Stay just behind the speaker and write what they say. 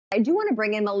I do want to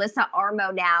bring in Melissa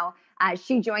Armo now.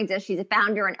 She joins us. She's a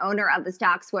founder and owner of the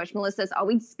stock Swoosh. Melissa, it's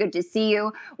always good to see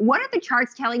you. What are the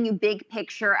charts telling you big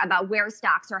picture about where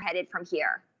stocks are headed from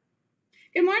here?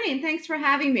 Good morning. Thanks for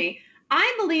having me.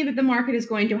 I believe that the market is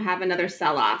going to have another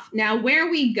sell-off. Now, where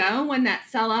we go when that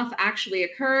sell-off actually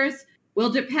occurs will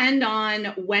depend on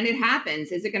when it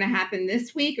happens. Is it going to happen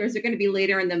this week or is it going to be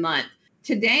later in the month?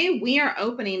 Today, we are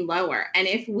opening lower. And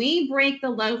if we break the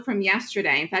low from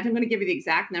yesterday, in fact, I'm going to give you the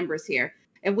exact numbers here.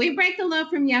 If we break the low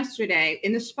from yesterday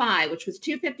in the SPY, which was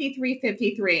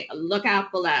 253.53, look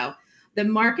out below. The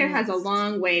market has a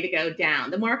long way to go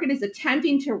down. The market is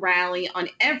attempting to rally on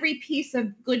every piece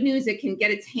of good news it can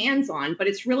get its hands on, but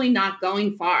it's really not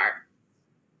going far.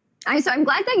 So I'm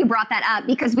glad that you brought that up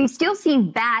because we still see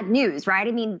bad news, right?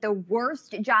 I mean, the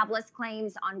worst jobless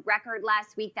claims on record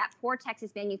last week, that poor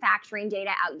Texas manufacturing data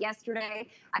out yesterday,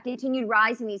 a continued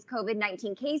rise in these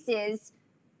COVID-19 cases,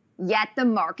 yet the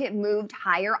market moved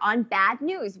higher on bad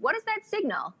news. What does that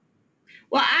signal?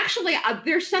 Well, actually,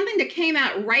 there's something that came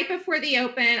out right before the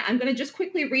open. I'm going to just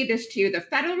quickly read this to you. The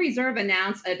Federal Reserve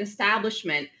announced an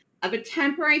establishment of a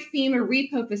temporary FEMA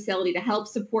repo facility to help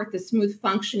support the smooth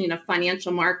functioning of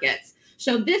financial markets.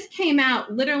 So this came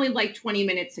out literally like 20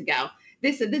 minutes ago.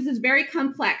 This is very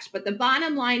complex, but the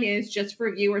bottom line is, just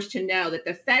for viewers to know, that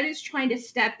the Fed is trying to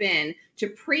step in to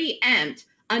preempt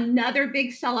another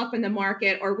big sell-off in the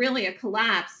market, or really a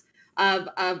collapse of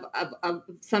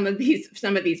some of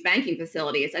these banking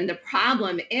facilities. And the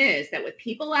problem is that with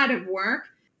people out of work,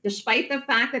 despite the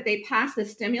fact that they passed the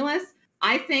stimulus,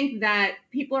 I think that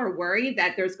people are worried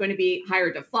that there's going to be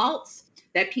higher defaults,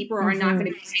 that people are not going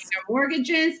to be paying their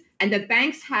mortgages, and the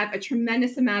banks have a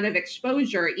tremendous amount of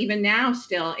exposure, even now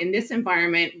still in this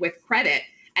environment, with credit.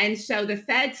 And so the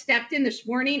Fed stepped in this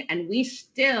morning and we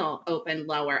still open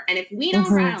lower. And if we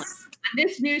don't rally on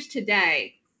this news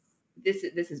today, this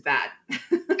is bad.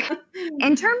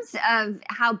 In terms of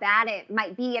how bad it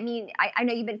might be, I mean, I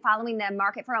know you've been following the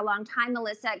market for a long time,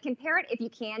 Melissa. Compare it, if you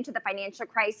can, to the financial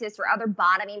crisis or other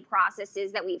bottoming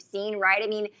processes that we've seen, right? I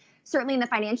mean, certainly in the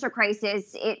financial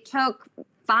crisis, it took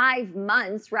 5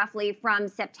 months roughly from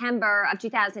September of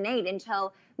 2008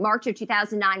 until March of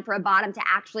 2009 for a bottom to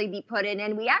actually be put in.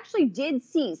 And we actually did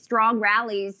see strong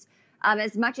rallies of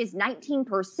as much as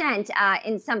 19%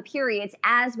 in some periods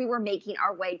as we were making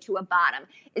our way to a bottom.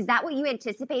 Is that what you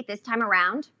anticipate this time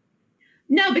around?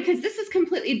 No, because this is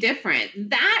completely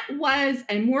different. That was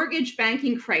a mortgage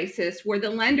banking crisis where the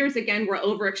lenders, again, were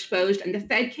overexposed and the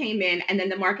Fed came in and then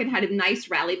the market had a nice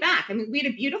rally back. I mean, we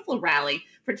had a beautiful rally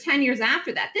for 10 years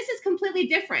after that. This is completely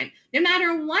different. No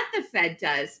matter what the Fed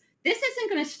does, this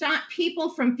isn't going to stop people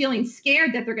from feeling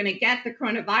scared that they're going to get the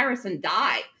coronavirus and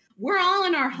die. We're all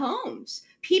in our homes.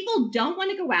 People don't want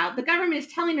to go out. The government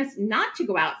is telling us not to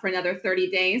go out for another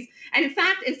 30 days. And in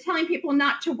fact, is telling people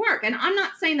not to work. And I'm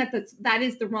not saying that that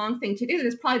is the wrong thing to do. That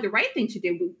is probably the right thing to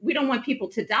do. We don't want people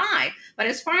to die. But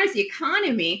as far as the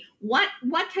economy, what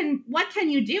can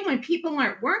you do when people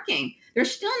aren't working? They're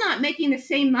still not making the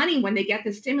same money when they get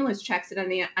the stimulus checks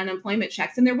and the unemployment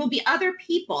checks. And there will be other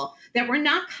people that were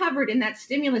not covered in that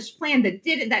stimulus plan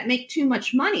that make too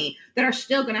much money that are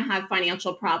still going to have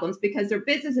financial problems because their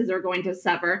businesses are going to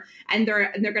suffer and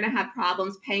they're going to have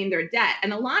problems paying their debt.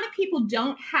 And a lot of people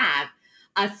don't have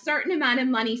a certain amount of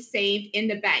money saved in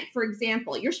the bank. For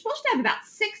example, you're supposed to have about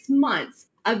 6 months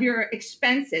of your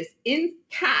expenses in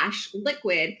cash,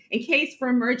 liquid, in case for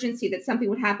emergency that something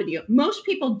would happen to you. Most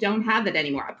people don't have that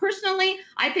anymore. Personally,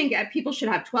 I think people should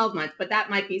have 12 months, but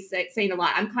that might be saying a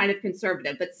lot. I'm kind of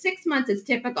conservative, but 6 months is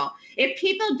typical. If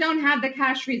people don't have the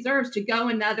cash reserves to go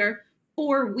another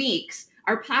 4 weeks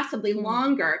or possibly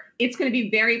longer, it's going to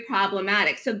be very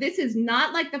problematic. So this is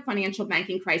not like the financial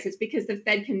banking crisis because the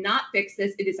Fed cannot fix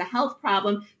this. It is a health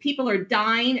problem. People are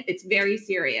dying. It's very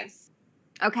serious.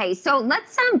 Okay, so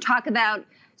let's talk about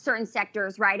certain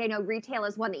sectors, right? I know retail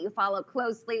is one that you follow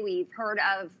closely. We've heard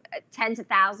of tens of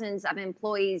thousands of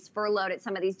employees furloughed at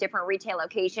some of these different retail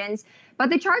locations. But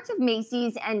the charts of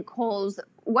Macy's and Kohl's,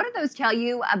 what do those tell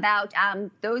you about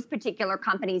those particular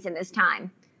companies in this time?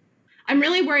 I'm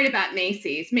really worried about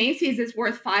Macy's. Macy's is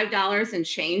worth $5 and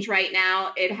change right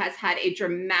now. It has had a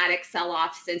dramatic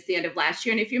sell-off since the end of last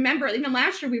year. And if you remember, even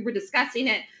last year we were discussing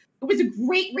it. It was a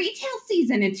great retail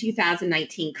season in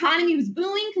 2019. Economy was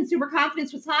booming. Consumer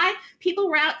confidence was high. People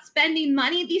were out spending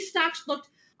money. These stocks looked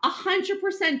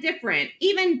 100% different,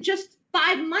 even just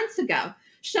 5 months ago.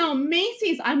 So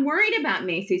Macy's, I'm worried about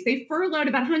Macy's. They furloughed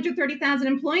about 130,000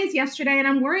 employees yesterday, and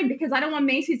I'm worried because I don't want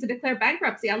Macy's to declare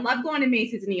bankruptcy. I love going to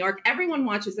Macy's in New York. Everyone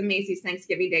watches the Macy's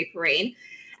Thanksgiving Day Parade.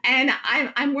 And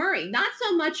I'm worried, not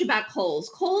so much about Kohl's.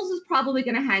 Kohl's is probably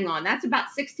going to hang on. That's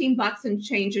about 16 bucks and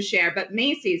change a share, but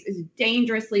Macy's is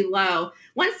dangerously low.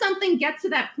 Once something gets to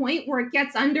that point where it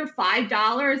gets under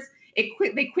 $5,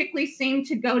 they quickly seem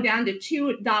to go down to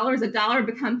 $2, $1,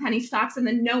 become penny stocks, and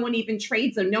then no one even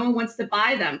trades them. No one wants to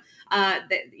buy them.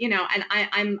 And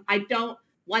I don't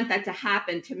want that to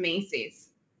happen to Macy's.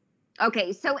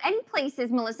 Okay, so any places,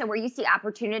 Melissa, where you see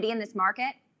opportunity in this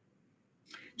market?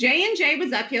 J&J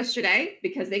was up yesterday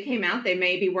because they came out. They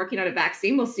may be working on a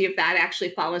vaccine. We'll see if that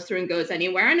actually follows through and goes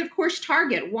anywhere. And of course,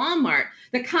 Target, Walmart,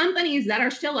 the companies that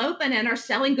are still open and are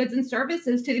selling goods and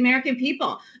services to the American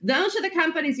people. Those are the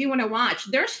companies you want to watch.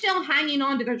 They're still hanging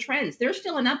on to their trends. They're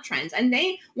still in uptrends. And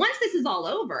once this is all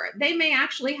over, they may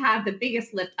actually have the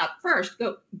biggest lift up first,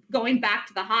 going back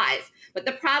to the highs. But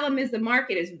the problem is the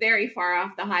market is very far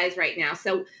off the highs right now.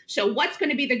 So what's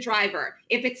going to be the driver?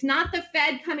 If it's not the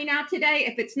Fed coming out today,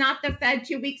 if it's not the Fed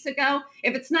 2 weeks ago,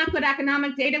 if it's not good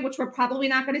economic data, which we're probably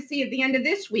not going to see at the end of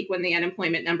this week when the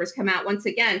unemployment numbers come out once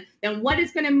again, then what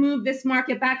is going to move this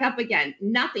market back up again?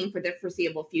 Nothing for the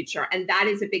foreseeable future. And that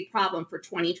is a big problem for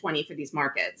 2020 for these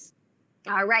markets.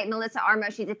 All right, Melissa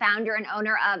Armo, she's the founder and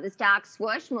owner of the stock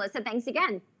Swoosh. Melissa, thanks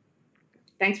again.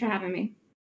 Thanks for having me.